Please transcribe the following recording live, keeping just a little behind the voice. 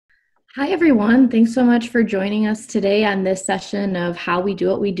Hi, everyone. Thanks so much for joining us today on this session of how we do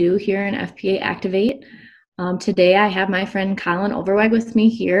what we do here in FPA Activate. Today, I have my friend Colin Overweg with me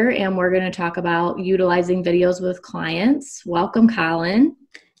here, and we're going to talk about utilizing videos with clients. Welcome, Colin.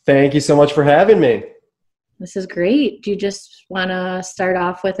 Thank you so much for having me. This is great. Do you just want to start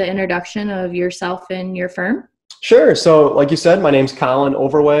off with an introduction of yourself and your firm? Sure. So, like you said, my name's Colin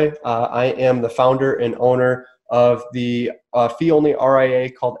Overweg. I am the founder and owner of the fee-only RIA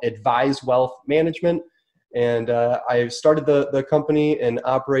called Advize Wealth Management. And I started the company and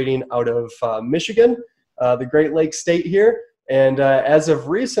operating out of Michigan, the Great Lakes state here. And as of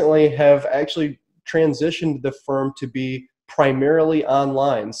recently, have actually transitioned the firm to be primarily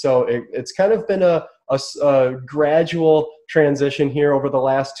online. So it's kind of been a gradual transition here over the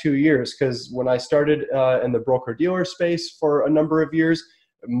last 2 years, because when I started in the broker-dealer space for a number of years,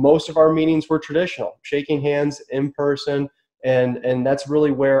 most of our meetings were traditional, shaking hands in person, and that's really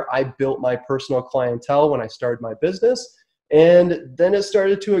where I built my personal clientele when I started my business. And then it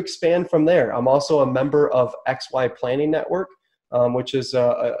started to expand from there. I'm also a member of XY Planning Network, which is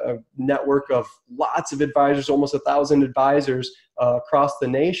a network of lots of advisors, almost 1,000 advisors across the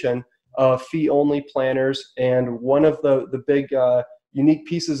nation, fee-only planners. And one of the big unique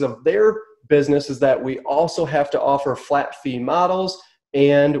pieces of their business is that we also have to offer flat fee models,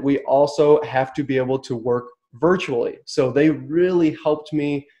 and we also have to be able to work virtually. So they really helped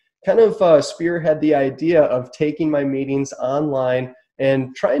me kind of spearhead the idea of taking my meetings online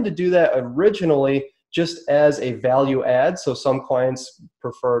and trying to do that originally just as a value add. So some clients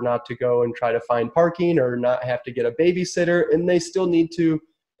prefer not to go and try to find parking or not have to get a babysitter, and they still need to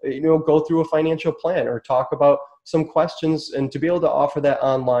go through a financial plan or talk about some questions. And to be able to offer that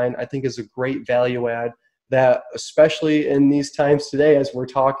online, I think is a great value add that, especially in these times today, as we're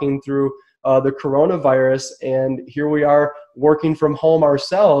talking through the coronavirus, and here we are working from home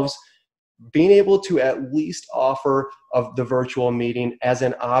ourselves, being able to at least offer of the virtual meeting as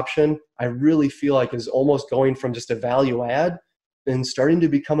an option, I really feel like is almost going from just a value add and starting to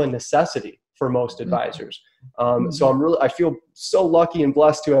become a necessity for most advisors. So I feel so lucky and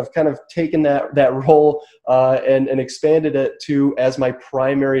blessed to have kind of taken that role and expanded it to as my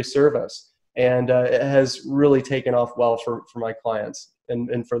primary service. And it has really taken off well for my clients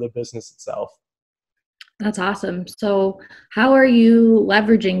and for the business itself. That's awesome. So how are you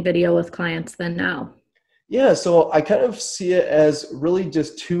leveraging video with clients then now? Yeah, so I kind of see it as really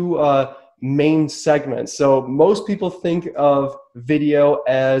just two main segments. So most people think of video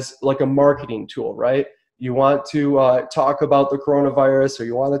as like a marketing tool, right? You want to talk about the coronavirus, or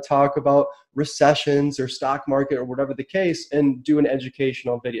you want to talk about recessions or stock market or whatever the case, and do an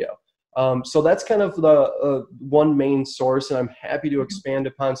educational video. So that's kind of the one main source, and I'm happy to expand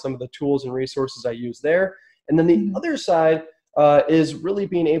upon some of the tools and resources I use there. And then the other side is really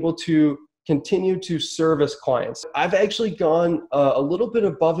being able to continue to service clients. I've actually gone a little bit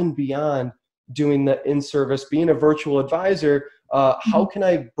above and beyond doing the in-service, being a virtual advisor. How can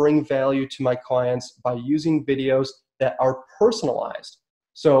I bring value to my clients by using videos that are personalized?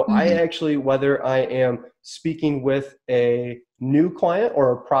 So I actually, whether I am speaking with a new client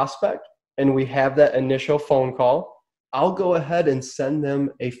or a prospect, and we have that initial phone call, I'll go ahead and send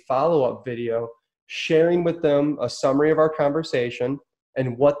them a follow-up video sharing with them a summary of our conversation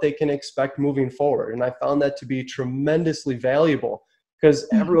and what they can expect moving forward. And I found that to be tremendously valuable, because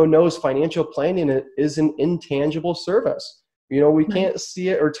everyone knows financial planning is an intangible service. We can't see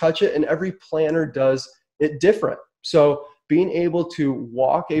it or touch it, and every planner does it different. So being able to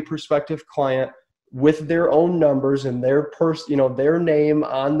walk a prospective client with their own numbers and their name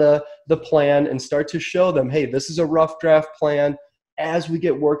on the plan, and start to show them, hey, this is a rough draft plan. As we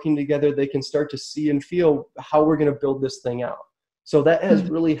get working together, they can start to see and feel how we're going to build this thing out. So that has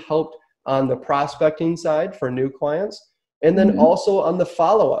really helped on the prospecting side for new clients. And then also on the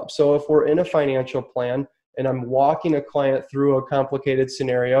follow-up. So if we're in a financial plan and I'm walking a client through a complicated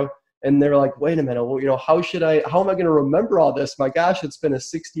scenario, and they're like, wait a minute, well, how am I going to remember all this? My gosh, it's been a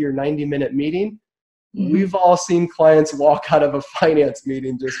 60 or 90-minute meeting. We've all seen clients walk out of a finance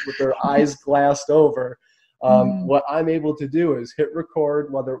meeting just with their eyes glassed over. What I'm able to do is hit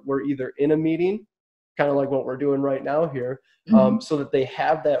record, whether we're either in a meeting, kind of like what we're doing right now here, so that they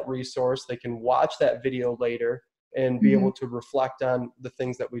have that resource. They can watch that video later and be able to reflect on the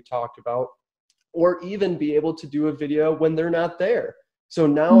things that we talked about, or even be able to do a video when they're not there. So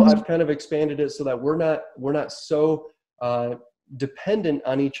now I've kind of expanded it so that we're not so dependent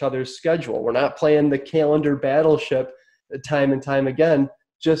on each other's schedule. We're not playing the calendar battleship time and time again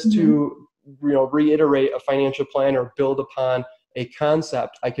just to reiterate a financial plan or build upon a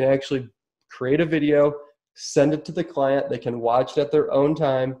concept. I can actually create a video, send it to the client. They can watch it at their own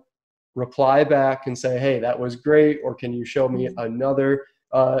time, reply back and say, hey, that was great, or can you show me another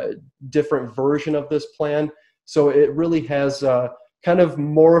different version of this plan? So it really has kind of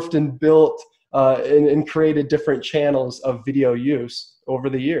morphed and built and created different channels of video use over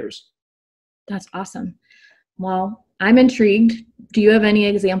the years. That's awesome. Well, I'm intrigued. Do you have any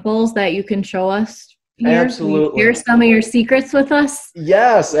examples that you can show us here? Absolutely. Will you share some of your secrets with us?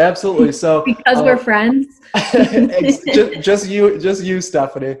 Yes, absolutely. So because we're friends. just you,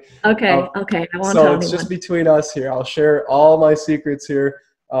 Stephanie. Okay. Okay. I won't so tell it's anyone. Just between us here. I'll share all my secrets here,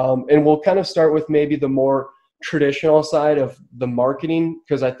 and we'll kind of start with maybe the more traditional side of the marketing,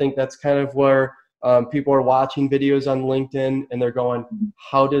 because I think that's kind of where people are watching videos on LinkedIn and they're going,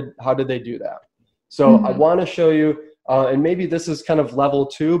 how did they do that? So I want to show you, and maybe this is kind of level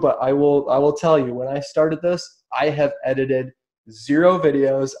 2, but I will tell you, when I started this, I have edited 0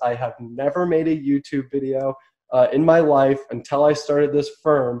 videos. I have never made a YouTube video in my life until I started this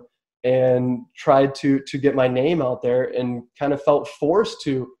firm and tried to get my name out there, and kind of felt forced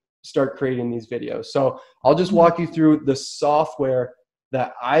to start creating these videos. So I'll just walk you through the software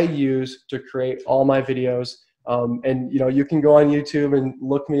that I use to create all my videos. And you can go on YouTube and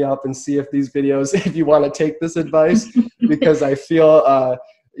look me up and see if these videos, if you want to take this advice, because I feel a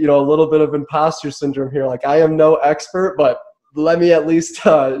little bit of imposter syndrome here. Like, I am no expert, but let me at least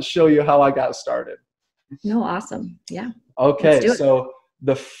show you how I got started. No, awesome. Yeah. Okay, so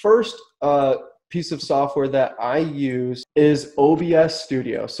the first piece of software that I use is OBS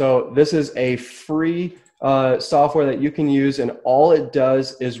Studio. So this is a free software that you can use, and all it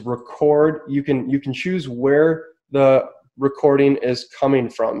does is record. You can choose where the recording is coming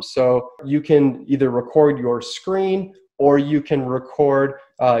from. So you can either record your screen, or you can record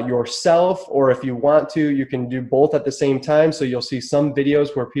yourself, or if you want to, you can do both at the same time. So you'll see some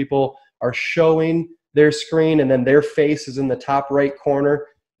videos where people are showing their screen and then their face is in the top right corner.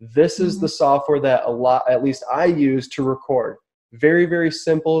 This is the software that at least I use to record. Very, very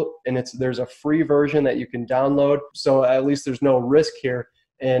simple, and there's a free version that you can download. So at least there's no risk here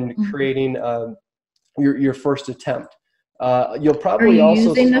in creating your first attempt. You'll probably also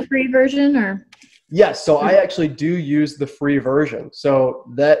using the free version, or? Yes, so I actually do use the free version. So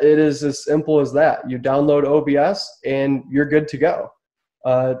that it is as simple as that. You download OBS and you're good to go.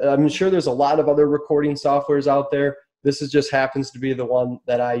 I'm sure there's a lot of other recording softwares out there. This just happens to be the one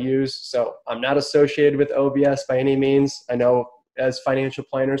that I use. So I'm not associated with OBS by any means. I know as financial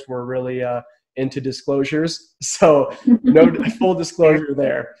planners, we're really into disclosures. So no full disclosure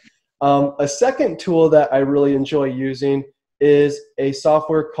there. A second tool that I really enjoy using is a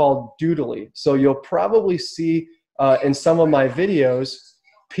software called Doodly. So you'll probably see in some of my videos,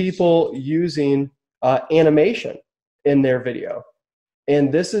 people using animation in their video.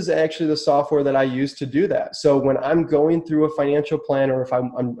 And this is actually the software that I use to do that. So when I'm going through a financial plan, or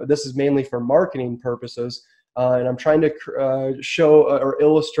if this is mainly for marketing purposes, and I'm trying to show or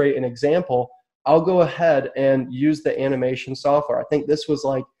illustrate an example, I'll go ahead and use the animation software. I think this was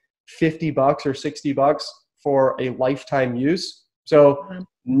like $50 or $60 for a lifetime use. So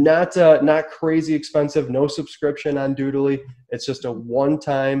not crazy expensive, no subscription on Doodly. It's just a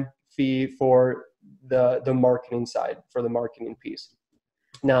one-time fee for the marketing side, for the marketing piece.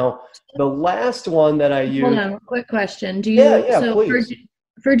 Now, the last one that I use. Hold on, quick question. Do you, please.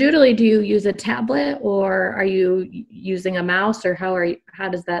 For Doodly, do you use a tablet, or are you using a mouse, or how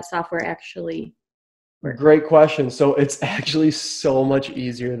does that software actually work? Great question. So it's actually so much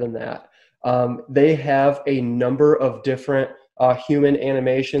easier than that. They have a number of different human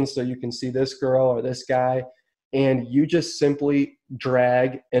animations. So you can see this girl or this guy, and you just simply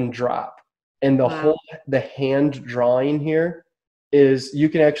drag and drop. And the hand drawing here is, you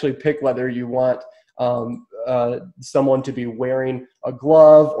can actually pick whether you want someone to be wearing a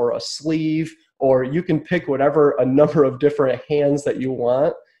glove or a sleeve, or you can pick a number of different hands that you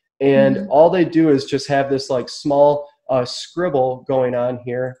want. And all they do is just have this like small scribble going on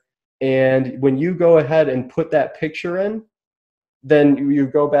here. And when you go ahead and put that picture in, then you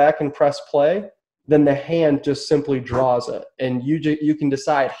go back and press play, then the hand just simply draws it. And you can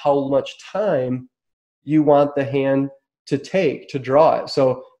decide how much time you want the hand to take to draw it.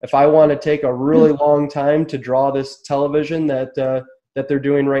 So if I want to take a really long time to draw this television that they're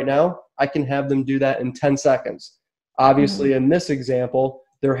doing right now, I can have them do that in 10 seconds. Obviously, in this example,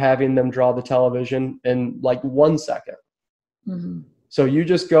 they're having them draw the television in like 1 second. So you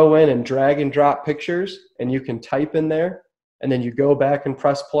just go in and drag and drop pictures, and you can type in there, and then you go back and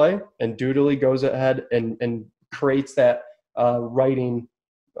press play, and Doodly goes ahead and creates that writing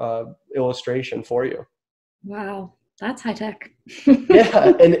illustration for you. Wow. That's high tech.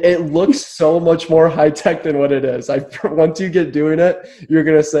 Yeah, and it looks so much more high tech than what it is. Once you get doing it, you're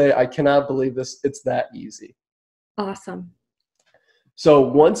gonna say, I cannot believe this. It's that easy. Awesome. So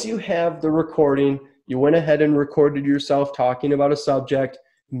once you have the recording, you went ahead and recorded yourself talking about a subject.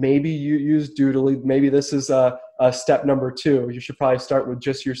 Maybe you use Doodly. Maybe this is a step number 2. You should probably start with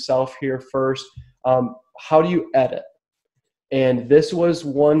just yourself here first. How do you edit? And this was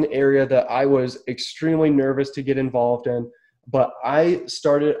one area that I was extremely nervous to get involved in. But I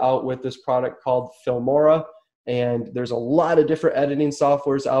started out with this product called Filmora. And there's a lot of different editing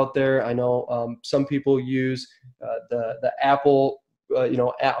softwares out there. I know some people use the Apple,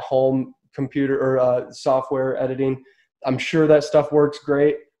 at-home computer or software editing. I'm sure that stuff works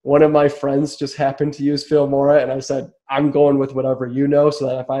great. One of my friends just happened to use Filmora, and I said, I'm going with whatever you know, so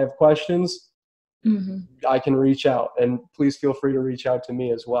that if I have questions, I can reach out. And please feel free to reach out to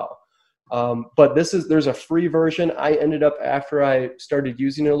me as well. But there's a free version. I ended up, after I started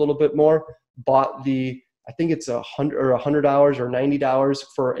using it a little bit more, bought I think it's $100 or $90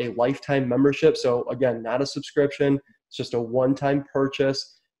 for a lifetime membership. So again, not a subscription. It's just a one-time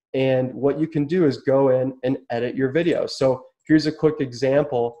purchase. And what you can do is go in and edit your video. So here's a quick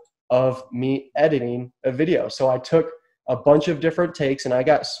example of me editing a video. So I took a bunch of different takes and I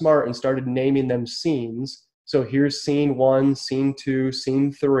got smart and started naming them scenes. So here's scene 1, scene 2,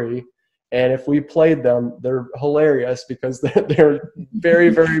 scene 3. And if we played them, they're hilarious because they're very,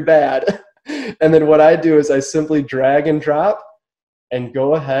 very bad. And then what I do is I simply drag and drop and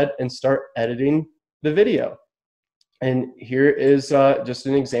go ahead and start editing the video. And here is just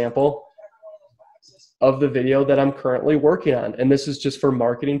an example of the video that I'm currently working on. And this is just for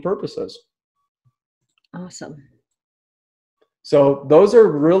marketing purposes. Awesome. So those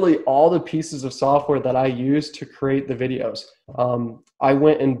are really all the pieces of software that I use to create the videos. I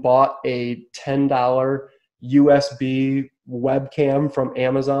went and bought a $10 USB webcam from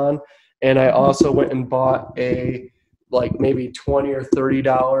Amazon. And I also went and bought a maybe $20 or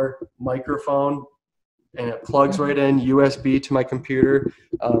 $30 microphone, and it plugs right in USB to my computer.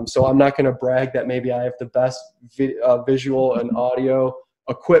 So I'm not going to brag that maybe I have the best visual and audio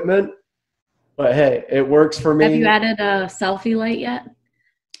equipment, but hey, it works for me. Have you added a selfie light yet?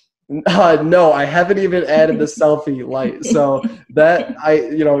 No, I haven't even added the selfie light. So that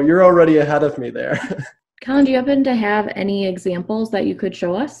you're already ahead of me there. Colin, do you happen to have any examples that you could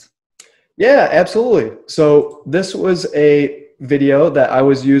show us? Yeah, absolutely. So this was a video that I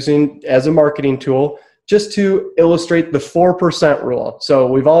was using as a marketing tool just to illustrate the 4% rule. So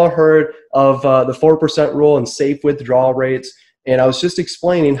we've all heard of the 4% rule and safe withdrawal rates. And I was just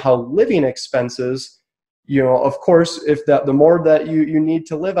explaining how living expenses, of course, if the more that you need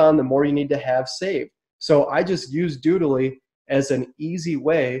to live on, the more you need to have saved. So I just used Doodly as an easy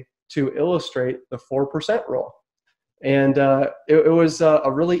way to illustrate the 4% rule. And it was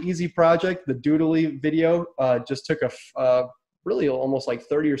a really easy project. The Doodly video just took really almost like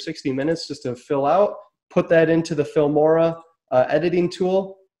 30 or 60 minutes just to fill out, put that into the Filmora editing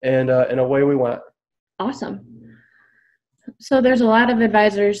tool, and away we went. Awesome. So there's a lot of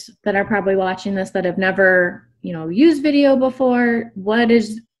advisors that are probably watching this that have never, used video before. What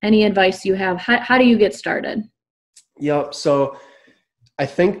is any advice you have? How do you get started? Yep. So I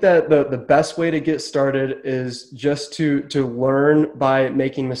think that the best way to get started is just to learn by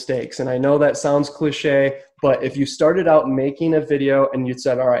making mistakes. And I know that sounds cliche, but if you started out making a video and you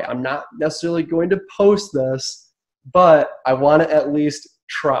said, all right, I'm not necessarily going to post this, but I want to at least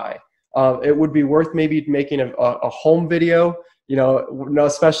try. It would be worth maybe making a home video,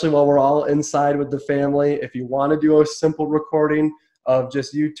 especially while we're all inside with the family. If you want to do a simple recording of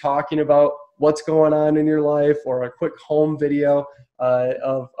just you talking about what's going on in your life, or a quick home video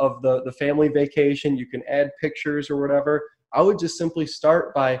of the family vacation, you can add pictures or whatever. I would just simply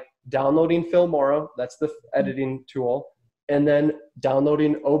start by downloading Filmora, that's the editing tool, and then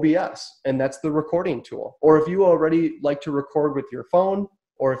downloading OBS, and that's the recording tool. Or if you already like to record with your phone,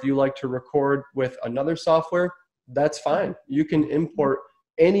 or if you like to record with another software, that's fine. You can import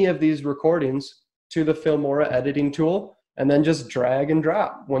any of these recordings to the Filmora editing tool and then just drag and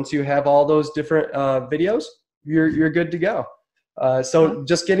drop. Once you have all those different videos, you're good to go. So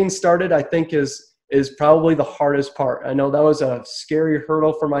just getting started, I think, is probably the hardest part. I know that was a scary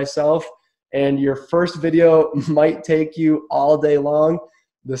hurdle for myself, and your first video might take you all day long.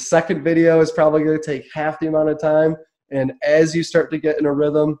 The second video is probably going to take half the amount of time. And as you start to get in a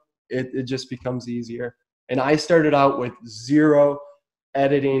rhythm, it just becomes easier. And I started out with zero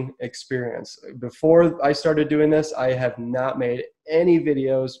editing experience. Before I started doing this, I have not made any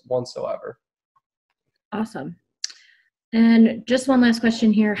videos whatsoever. Awesome. And just one last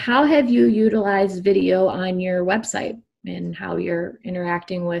question here. How have you utilized video on your website and how you're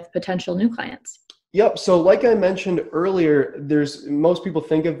interacting with potential new clients? Yep. So like I mentioned earlier, most people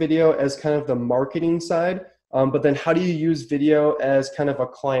think of video as kind of the marketing side. But then how do you use video as kind of a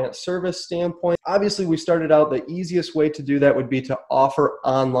client service standpoint? Obviously, we started out the easiest way to do that would be to offer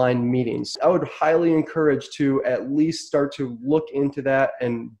online meetings. I would highly encourage to at least start to look into that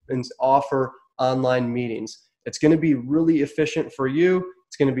and offer online meetings. It's going to be really efficient for you.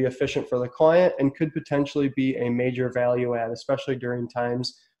 It's going to be efficient for the client and could potentially be a major value add, especially during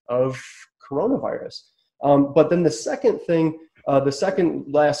times of coronavirus. But then the second thing, the second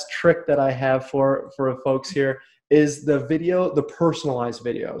last trick that I have for folks here is the personalized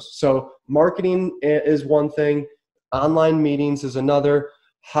videos. So marketing is one thing, online meetings is another.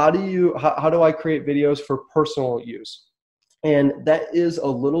 How do I create videos for personal use? And that is a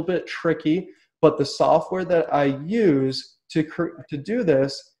little bit tricky, but the software that I use to do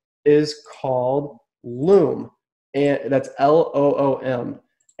this is called Loom, and that's Loom.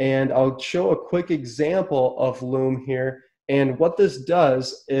 And I'll show a quick example of Loom here. And what this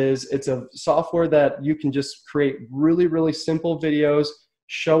does is it's a software that you can just create really, really simple videos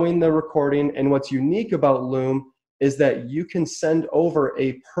showing the recording. And what's unique about Loom is that you can send over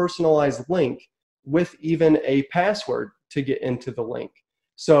a personalized link with even a password to get into the link.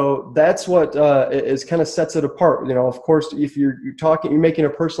 So that's what is kind of sets it apart. You know, of course, if you're making a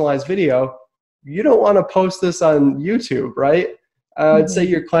personalized video, you don't want to post this on YouTube, right? I'd say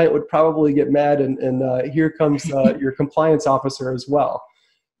your client would probably get mad, and here comes your compliance officer as well.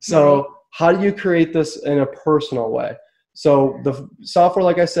 So how do you create this in a personal way? So the software,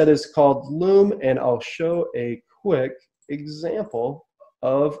 like I said, is called Loom, and I'll show a quick example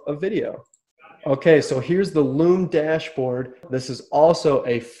of a video. Okay, so here's the Loom dashboard. This is also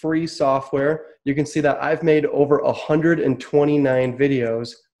a free software. You can see that I've made over 129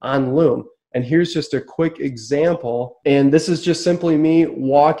 videos on Loom. And here's just a quick example. And this is just simply me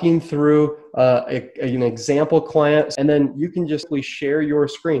walking through an example client. And then you can just share your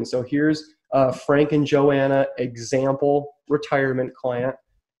screen. So here's Frank and Joanna example retirement client.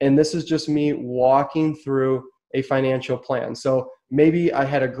 And this is just me walking through a financial plan. So maybe I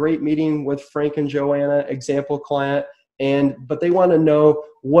had a great meeting with Frank and Joanna example client, but they want to know,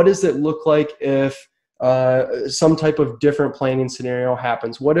 what does it look like if some type of different planning scenario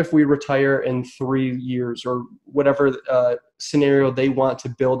happens? What if we retire in 3 years, or whatever scenario they want to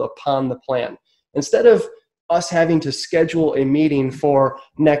build upon the plan? Instead of us having to schedule a meeting for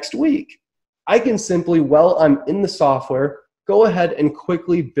next week, I can simply, while I'm in the software, go ahead and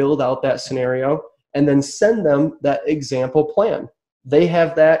quickly build out that scenario and then send them that example plan. They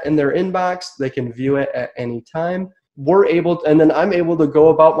have that in their inbox. They can view it at any time. And then I'm able to go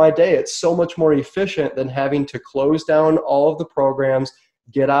about my day. It's so much more efficient than having to close down all of the programs,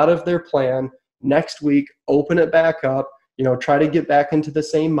 get out of their plan next week, open it back up, try to get back into the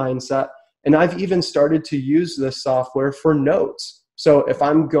same mindset. And I've even started to use this software for notes. So if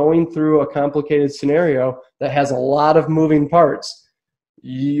I'm going through a complicated scenario that has a lot of moving parts,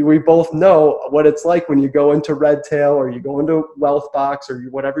 we both know what it's like when you go into Redtail or you go into Wealthbox or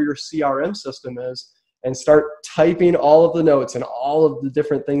whatever your CRM system is, and start typing all of the notes and all of the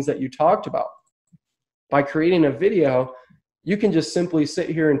different things that you talked about. By creating a video, you can just simply sit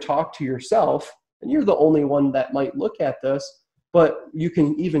here and talk to yourself, and you're the only one that might look at this, but you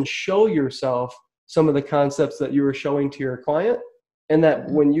can even show yourself some of the concepts that you were showing to your client, and that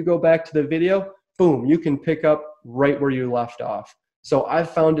when you go back to the video, boom, you can pick up right where you left off. So I've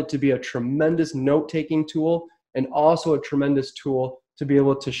found it to be a tremendous note-taking tool, and also a tremendous tool to be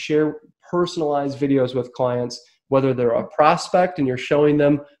able to share personalized videos with clients, whether they're a prospect and you're showing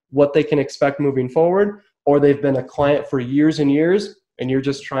them what they can expect moving forward, or they've been a client for years and years and you're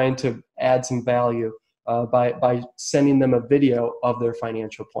just trying to add some value by sending them a video of their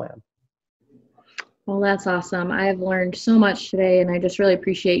financial plan. Well, that's awesome. I've learned so much today, and I just really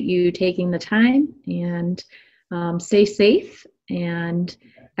appreciate you taking the time, and stay safe. And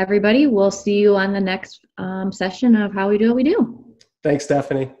everybody, we'll see you on the next session of How We Do What We Do. Thanks,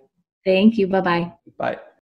 Stephanie. Thank you. Bye-bye. Bye.